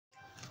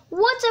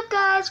What's up,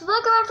 guys?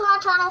 Welcome back to my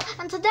channel,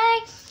 and today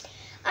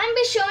I'm going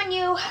to be showing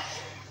you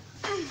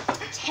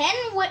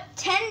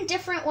 10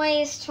 different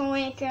ways to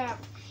wake up.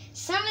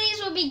 Some of these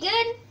will be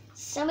good,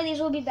 some of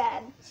these will be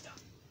bad.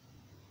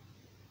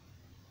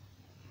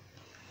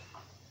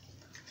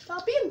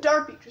 Stop being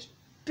derpy. Just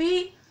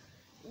be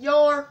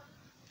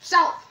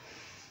yourself.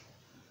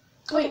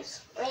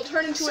 Please. Or I'll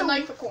turn into a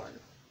knife-a-corn.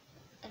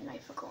 A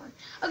knife-a-corn.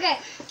 Okay,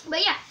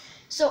 but yeah.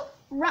 So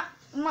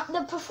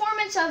the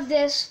performance of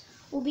this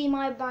will be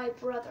by my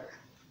brother.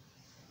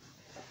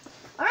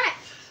 Alright,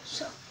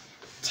 so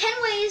 10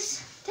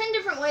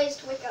 different ways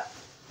to wake up.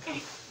 Okay.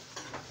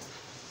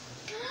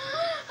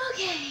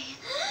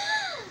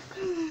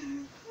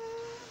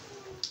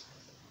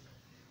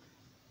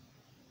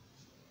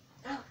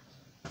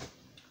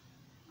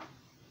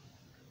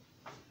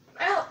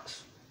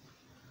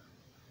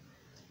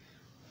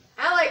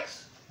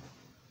 Alex!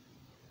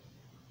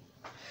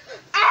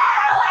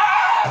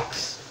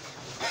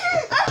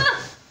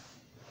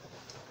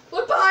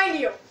 Look behind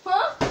you!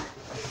 Huh?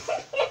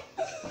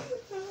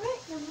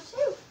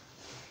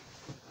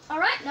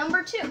 Alright,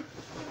 number two.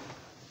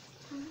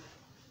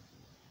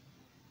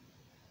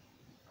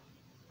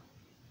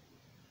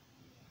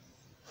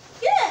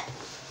 Yeah!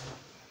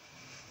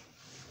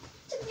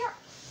 It's in your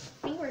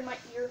finger in my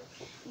ear.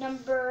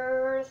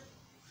 Number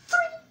three.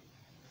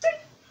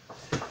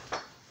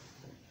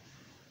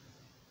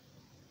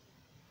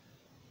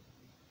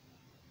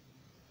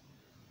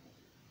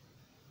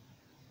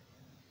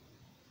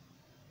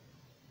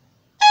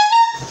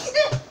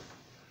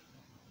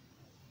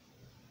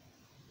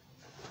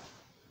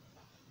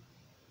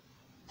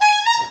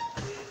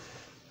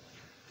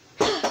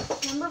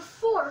 Number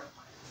four.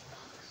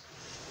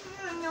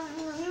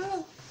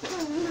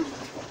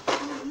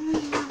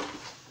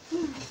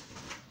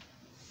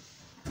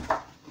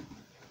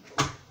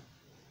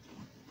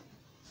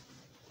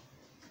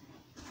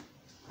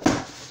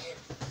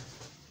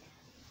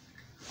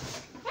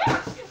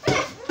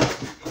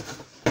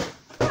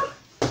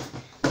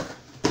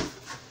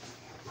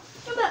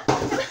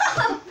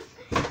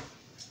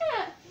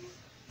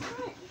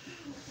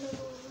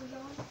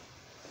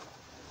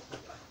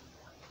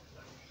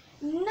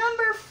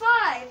 Number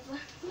five.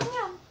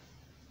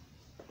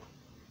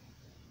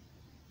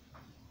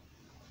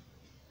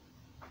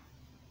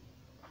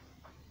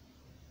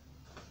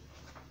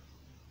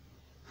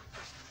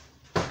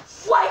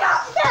 Wake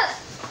up!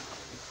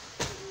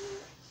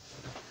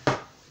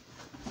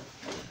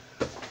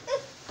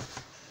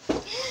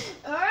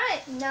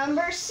 Alright,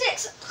 number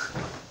six.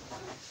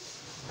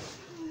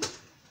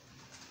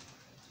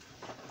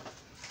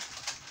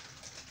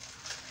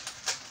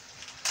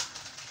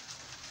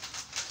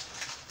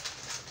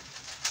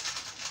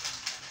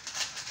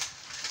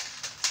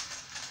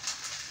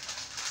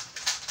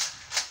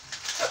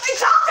 I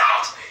solved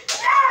it!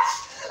 Yes!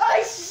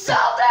 I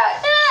solved it!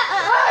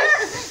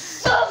 I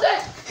solved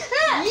it!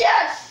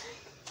 Yes!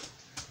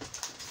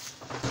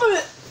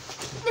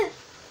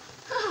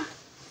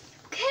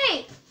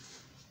 Okay,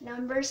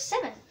 number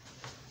seven.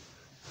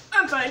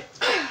 I'm fine.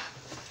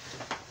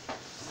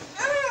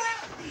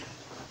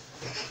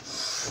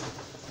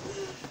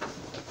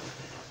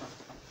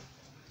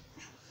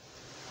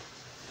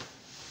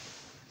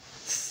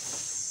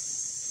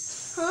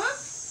 Huh?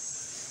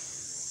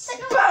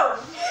 Boom!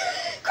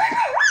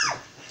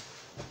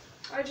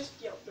 I just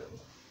yelled boom.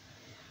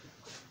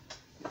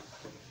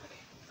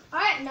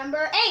 Alright,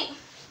 number eight.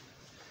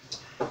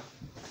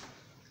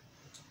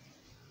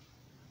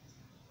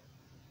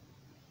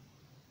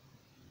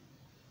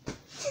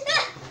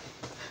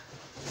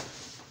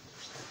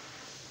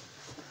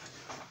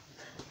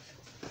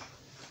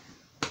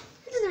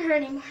 It doesn't hurt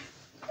anymore.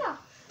 No.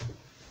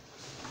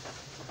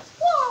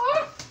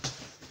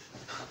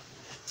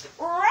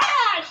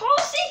 Right,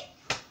 Halsey!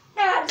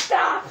 Nah,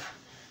 stop.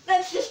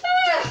 That's just...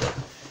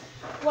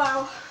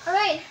 Wow.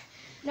 Alright,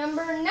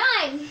 number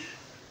nine.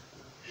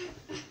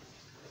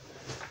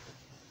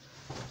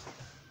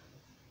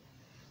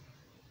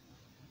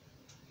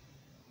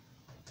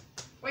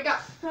 Wake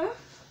up. Huh?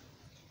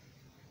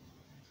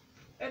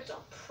 It's a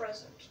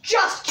present.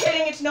 Just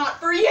kidding, it's not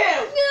for you!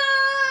 No!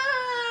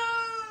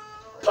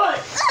 But...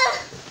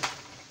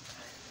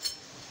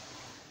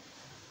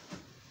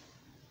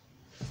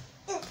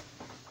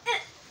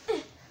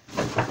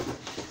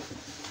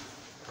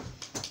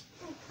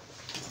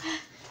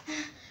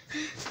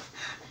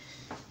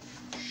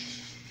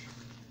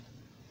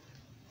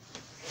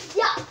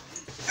 Yeah.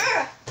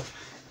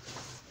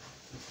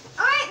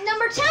 Alright,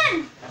 number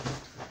 10.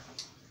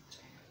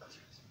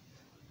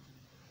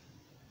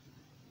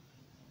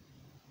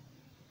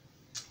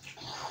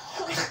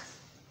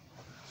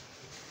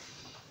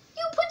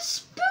 You put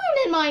spoon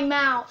in my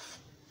mouth.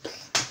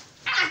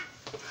 Ah.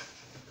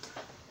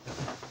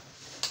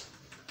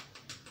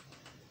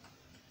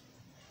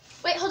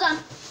 Wait, hold on.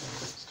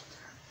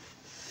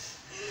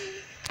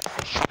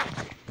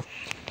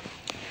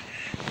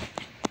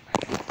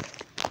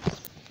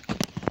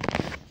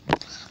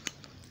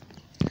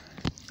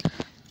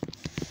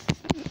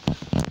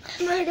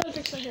 I gotta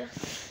fix my hair.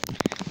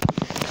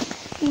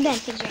 Then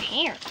fix your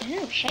hair.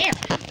 Ooh, hair.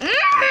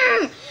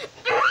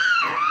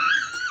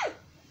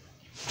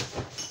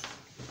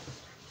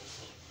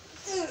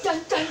 Dun,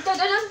 dun, dun, dun,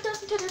 dun, dun,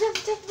 dun, dun,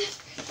 dun, dun.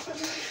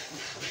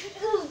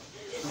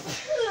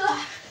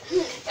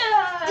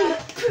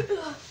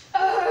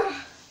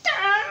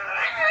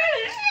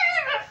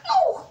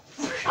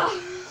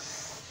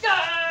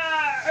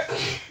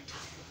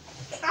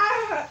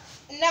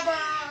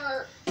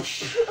 Never.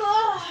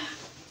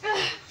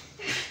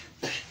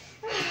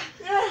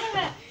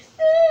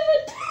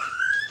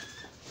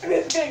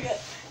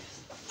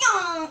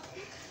 No!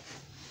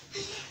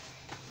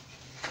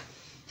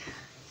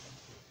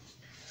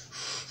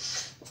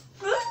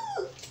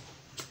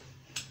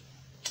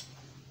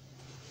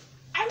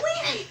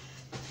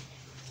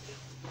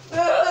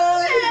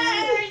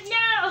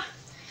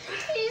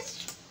 He's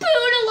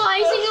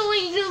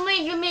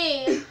brutalizing me.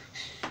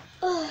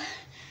 Oh,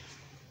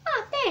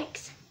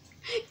 thanks.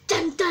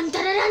 Dun dun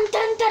dun dun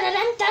dun dun dun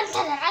dun dun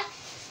dun.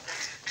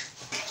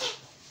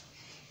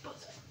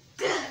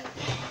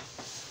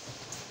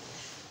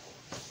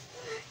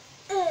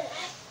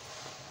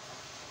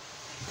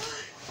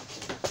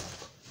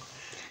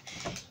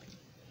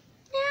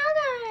 Now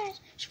guys,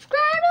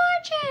 subscribe to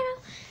our channel,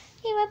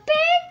 give a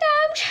big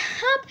thumbs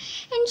up,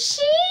 and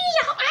see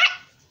y'all.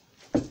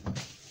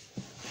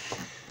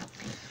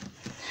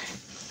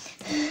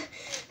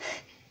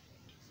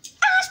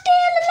 I'm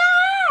still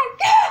alive.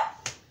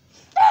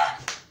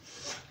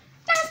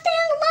 I'm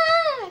still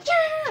alive.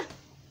 Yeah.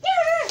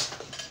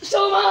 So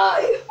am I.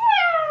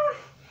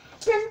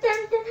 Dun, dun,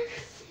 dun.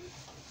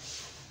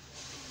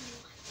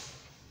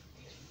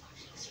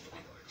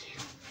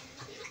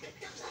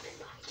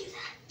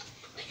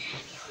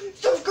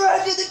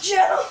 Subscribe to the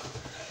channel.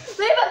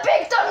 Leave a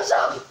big thumbs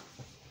up.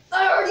 I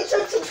already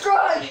said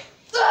subscribe.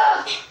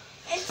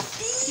 And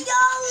see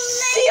y'all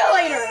later. See you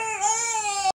later.